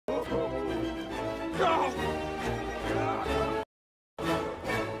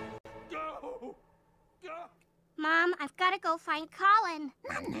Mom, I've got to go find Colin.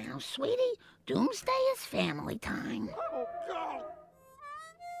 Now, sweetie, doomsday is family time. Oh, God.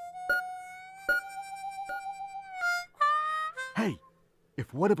 Hey,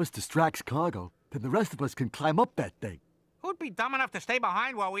 if one of us distracts cargo, then the rest of us can climb up that thing. Who'd be dumb enough to stay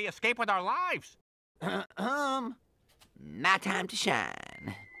behind while we escape with our lives? My time to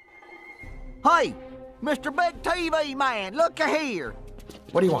shine. Hey, Mr. Big TV Man, look here.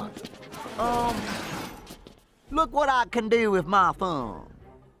 What do you want? Look what I can do with my thumb.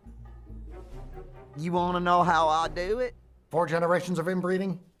 You want to know how I do it? 4 generations of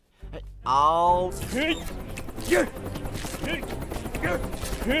inbreeding? Oh.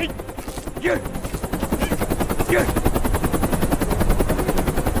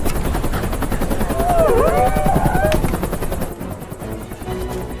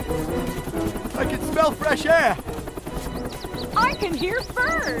 I can smell fresh air. I can hear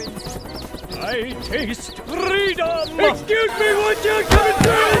birds. I taste freedom! Excuse me, what you gonna do?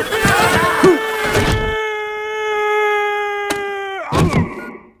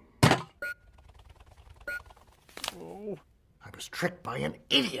 I was tricked by an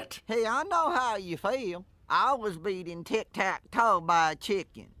idiot. Hey, I know how you feel. I was beating tic-tac-toe by a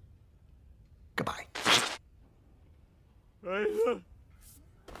chicken. Goodbye.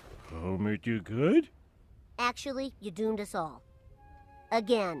 Homer, you good? Actually, you doomed us all.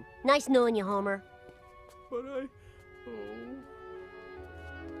 Again. Nice knowing you, Homer. But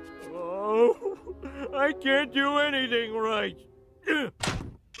Oh, I can't do anything right.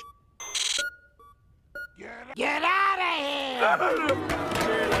 Get out of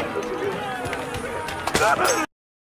here!